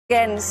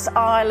Against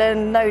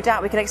Ireland, no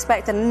doubt we can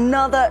expect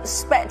another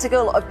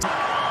spectacle of...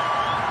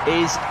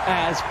 Is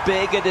as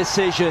big a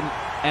decision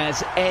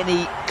as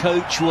any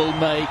coach will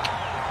make.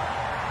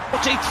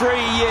 43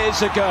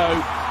 years ago,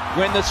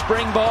 when the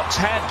Springboks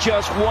had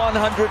just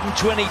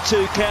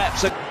 122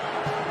 caps.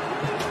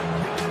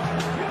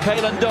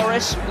 Caelan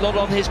Doris, a lot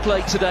on his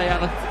plate today,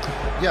 Alan.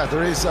 Yeah,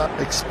 there is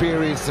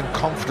experienced and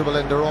comfortable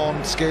in their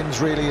own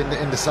skins, really,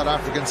 in the South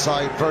African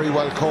side. Very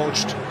well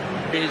coached.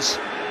 Is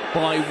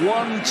by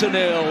 1-0.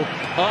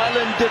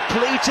 Ireland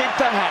depleted,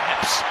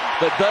 perhaps,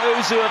 but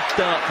those who have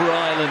start for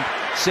Ireland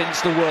since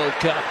the World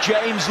Cup.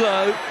 James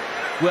Lowe,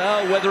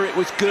 well, whether it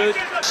was good.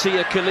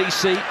 Sia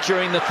Khaleesi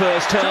during the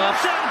first half.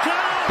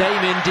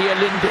 Damien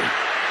Dialindi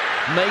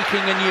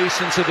making a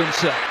nuisance of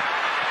himself.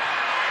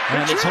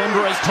 And it's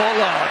Andre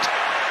Pollard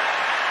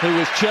who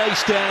was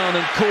chased down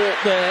and caught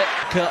there.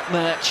 Cup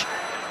match.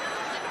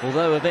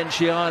 Although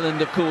eventually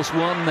Ireland, of course,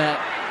 won that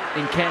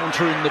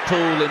encounter in the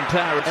pool in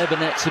Paris.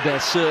 Ebenezer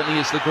certainly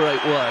is the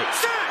great way.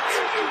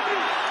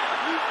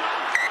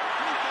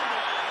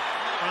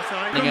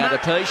 Running out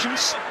of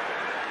patience.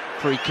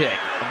 Free kick.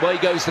 Away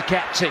goes the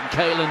captain,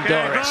 Caelan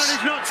Doris.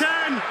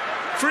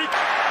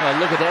 Well,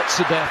 look at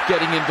Etzebeth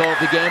getting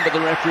involved again, but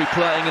the referee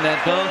playing an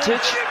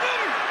advantage.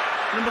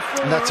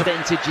 And that's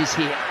advantage is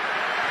here.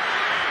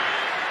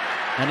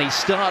 And he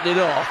started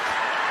off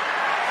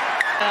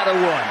out of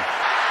one.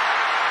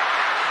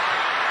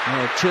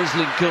 Well,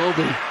 Cheslin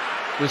Colby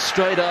was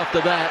straight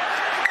after that.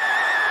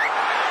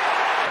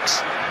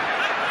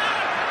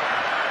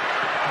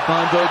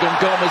 Feinberg and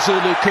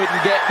Gomazulu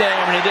couldn't get there,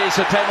 and it is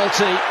a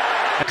penalty.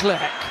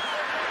 Clack.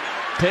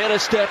 Peter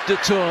stepped a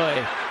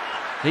toy.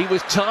 He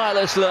was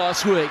tireless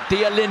last week.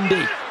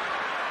 Dialindi.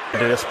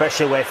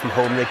 Especially away from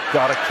home, they've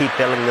got to keep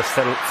building this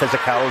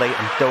physicality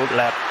and don't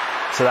let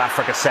South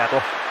Africa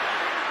settle.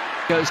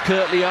 Goes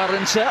Kurtley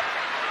Arendse.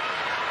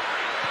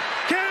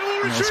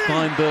 There's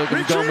Feinberg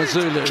and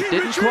Gomazulu.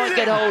 Didn't quite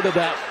get hold of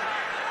that.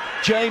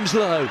 James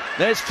Lowe.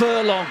 There's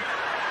Furlong.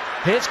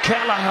 Here's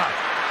Kelleher.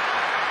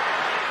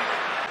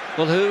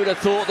 Well, who would have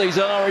thought these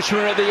Irish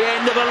were at the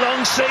end of a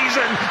long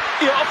season?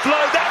 The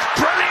offload, that's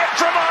brilliant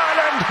from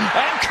Ireland!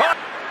 And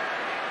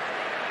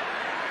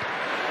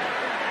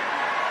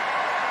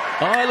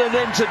Ireland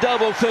into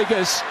double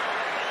figures.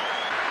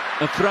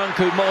 And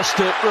Franco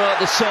Mostert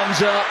rather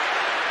sums up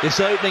this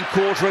opening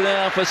quarter an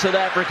hour for South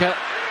Africa.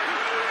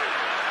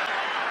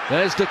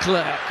 There's de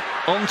Klerk,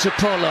 on to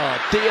Pollard,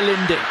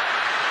 Dialindi.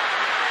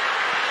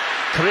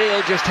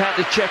 Creel just had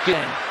to check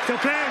in.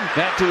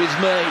 Back to his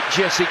mate,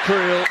 Jesse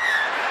Creel.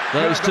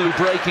 Those two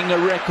breaking a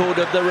record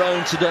of their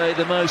own today.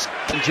 The most,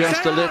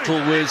 just a little,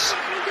 was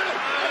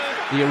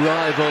the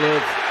arrival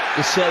of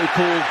the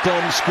so-called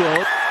bomb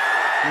squad.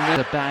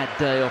 A bad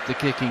day off the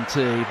kicking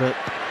tee, but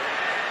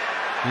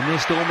he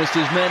missed almost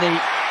as many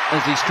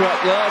as he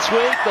struck last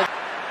week. But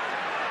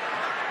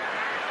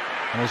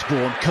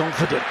Osborne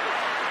confident,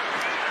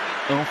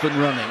 off and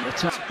running.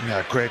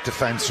 Yeah, great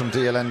defence from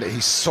Dialindi.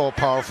 He's so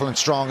powerful and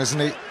strong, isn't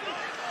he?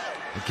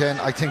 Again,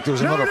 I think there was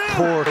another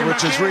port,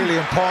 which is really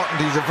important.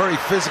 He's a very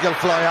physical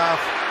fly half.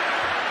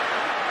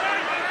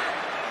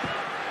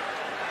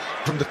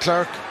 From de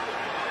Klerk.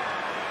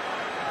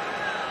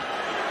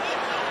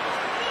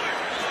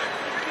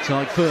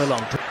 Side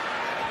Furlong.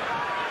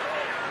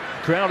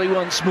 Crowley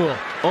once more.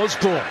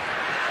 Osborne.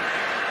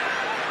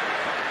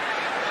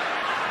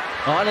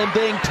 Ireland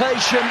being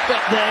patient,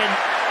 but then,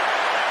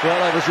 well,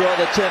 that was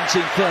rather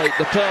tempting fate.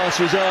 The pass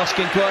was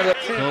asking quite a...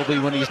 Colby,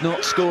 when he's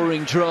not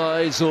scoring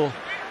tries or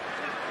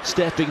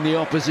stepping the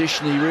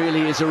opposition, he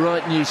really is a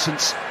right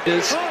nuisance. In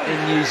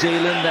New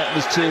Zealand, that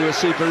was to a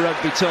Super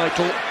Rugby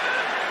title,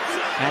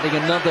 adding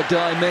another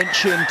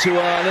dimension to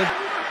Ireland.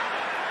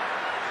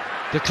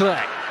 De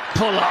Klerk,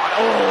 Pollard,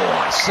 oh,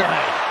 I say.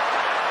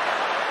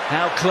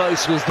 How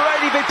close was that?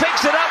 Brady, if he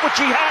picks it up, which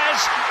he has,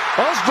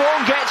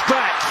 Osborne gets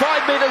back,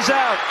 5 metres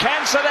out.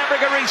 Can South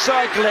Africa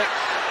recycle it?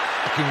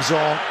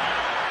 Zone.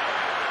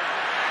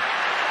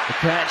 The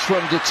catch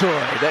from du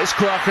Toit. There's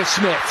Crocker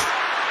Smith.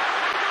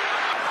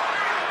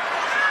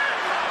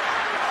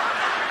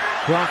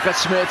 Crocker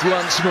Smith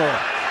once more.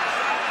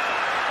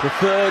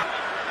 Preferred.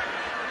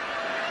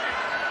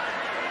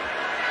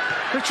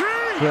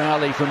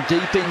 Crowley from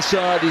deep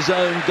inside his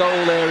own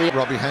goal area.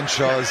 Robbie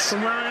Henshaw's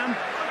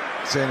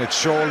saying it's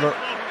shoulder.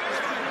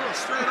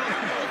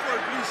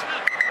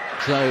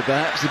 So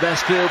perhaps the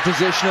best field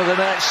position of the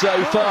match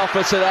so far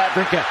for South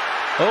Africa.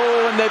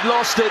 Oh, and they've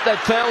lost it. They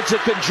failed to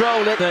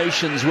control it.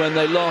 Nations when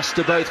they lost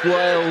to both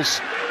Wales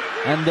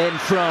and then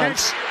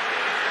France.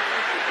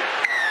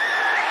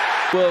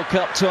 World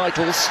Cup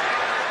titles.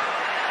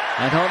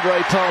 And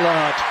Andre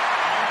Pollard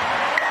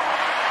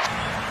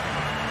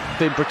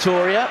in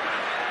Pretoria.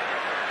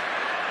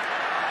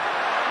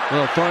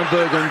 Well,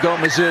 Feinberg and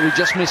Gomazulu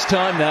just missed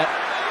time there.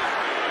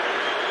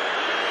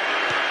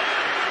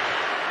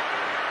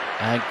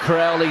 And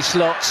Crowley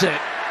slots it.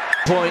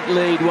 Point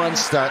lead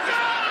once that.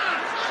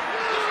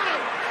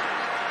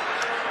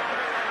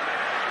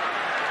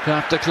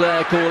 After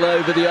Clerc all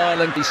over the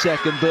island. His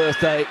second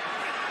birthday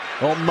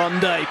on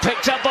Monday.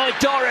 Picked up by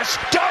Doris.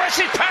 Doris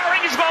is power.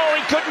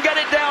 couldn't get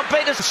it down.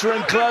 Closer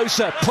and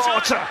closer.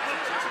 Porter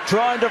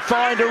trying to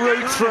find a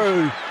route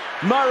through.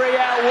 Murray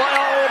out.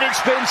 Oh, and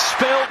it's been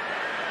spilt.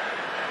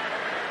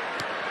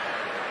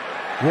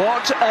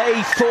 What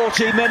a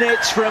 40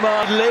 minutes from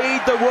our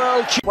lead the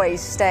world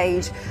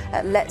stage.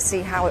 Let's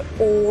see how it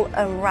all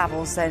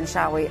unravels then,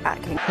 shall we,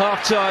 at King?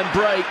 Half-time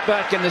break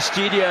back in the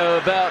studio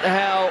about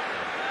how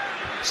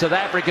South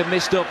Africa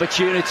missed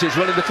opportunities.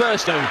 Well, in the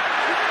first two,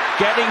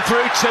 getting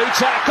through 2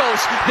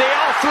 tackles, the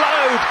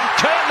offload,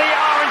 Curtly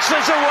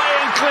Aronson away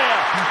and clear.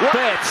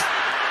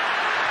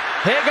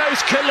 Here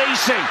goes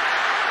Khaleesi.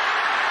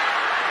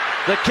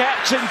 The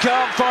captain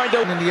can't find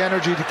a... And the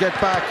energy to get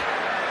back.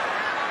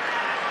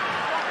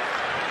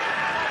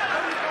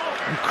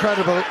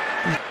 Incredible.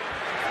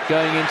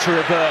 Going into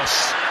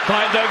reverse.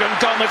 Feinberg and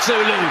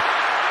Ngomazulu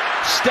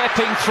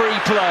stepping 3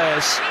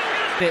 players.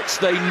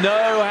 They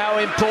know how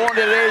important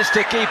it is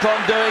to keep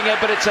on doing it,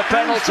 but it's a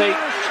penalty.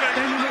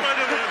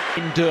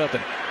 In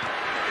Durban,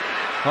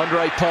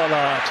 Andre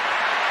Pollard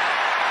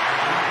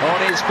on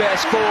his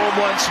best form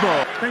once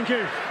more. Thank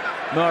you.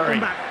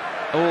 Murray.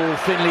 Oh,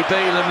 Finlay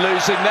Beelan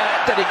losing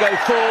that. Did it go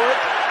forward?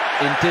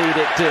 Indeed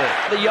it did.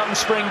 The young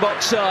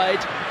Springbok side.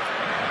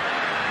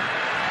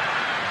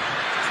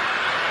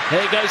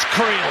 Here goes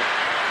Creel.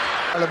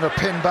 A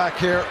pin back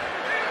here.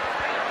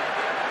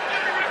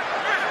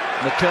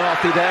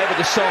 McCarthy there with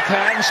the soft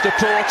hands to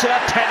Porter.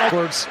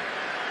 Penalty.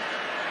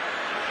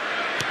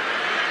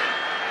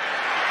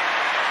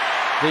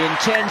 The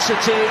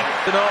intensity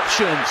and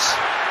options.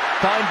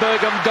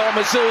 Feinberg and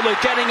Ngomazulu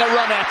getting a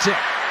run at it.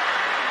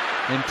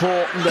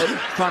 Important that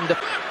Van der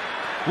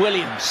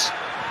Williams.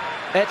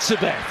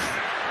 Etzebeth.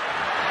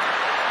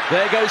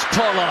 There goes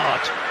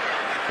Pollard.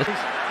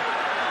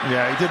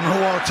 Yeah, he didn't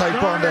know what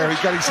type on there. He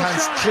got his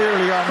hands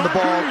clearly on the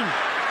ball.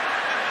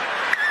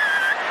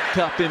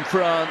 Cup in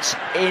France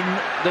in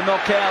the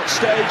knockout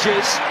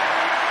stages.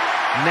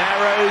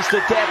 Narrows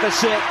the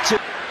deficit to...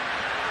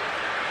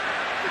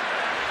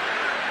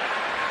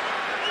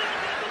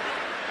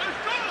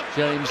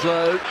 James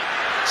Lowe.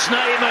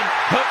 Snyman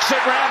hooks it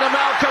round to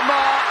Malcolm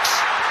Marks.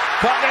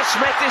 Bugger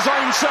Smith is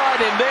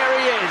inside him. There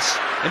he is.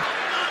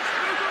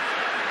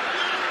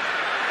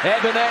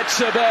 Eben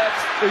Etzebeth,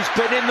 who's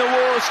been in the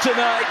wars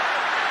tonight.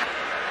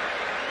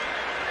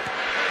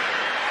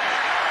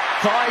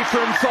 5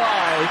 from 5.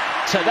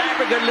 South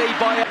Africa lead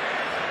by...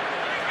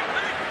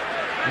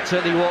 I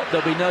tell you what,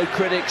 there'll be no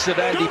critics of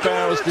Andy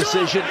Farrell's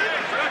decision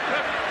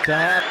to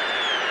have...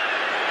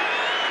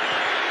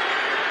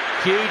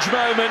 Huge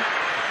moment.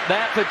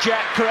 That for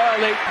Jack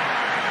Crowley.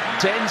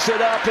 Tends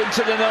it up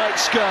into the night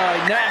sky.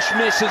 Nash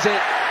misses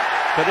it,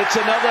 but it's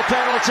another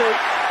penalty.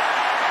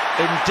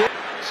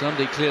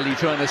 Sunday clearly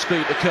trying to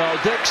speak to Carl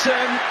Dixon.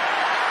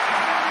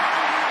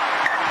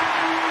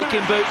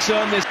 Kicking boots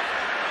on this.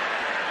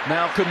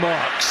 Malcolm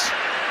Marks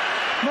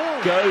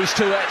goes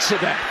to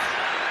Etzebeth.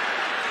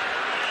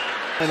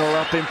 And all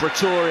up in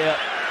Pretoria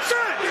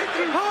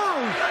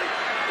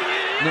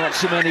not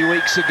so many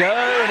weeks ago,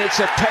 and it's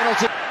a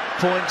penalty.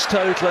 Points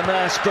total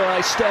amassed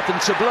by Stephen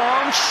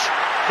Blanche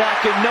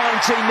back in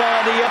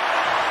 1990.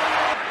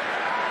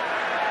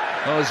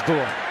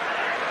 Osborne.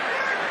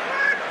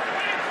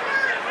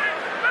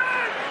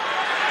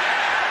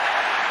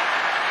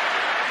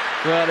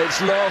 Well, it's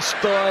lost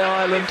by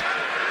Ireland.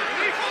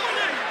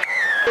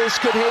 This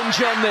could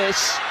hinge on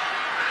this.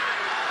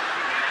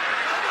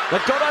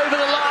 They've got over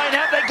the line.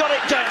 Have they got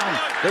it down?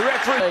 The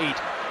referee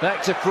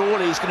back to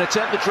Frawley. He's going to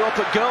attempt the drop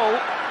at goal.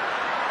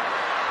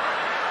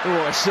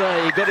 Oh, I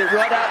say, he got it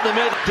right out the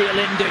middle.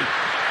 Dialindi.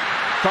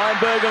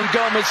 Feinberg and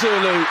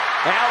Ngomazulu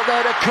out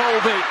there to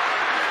Colby.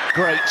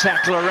 Great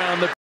tackle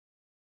around the...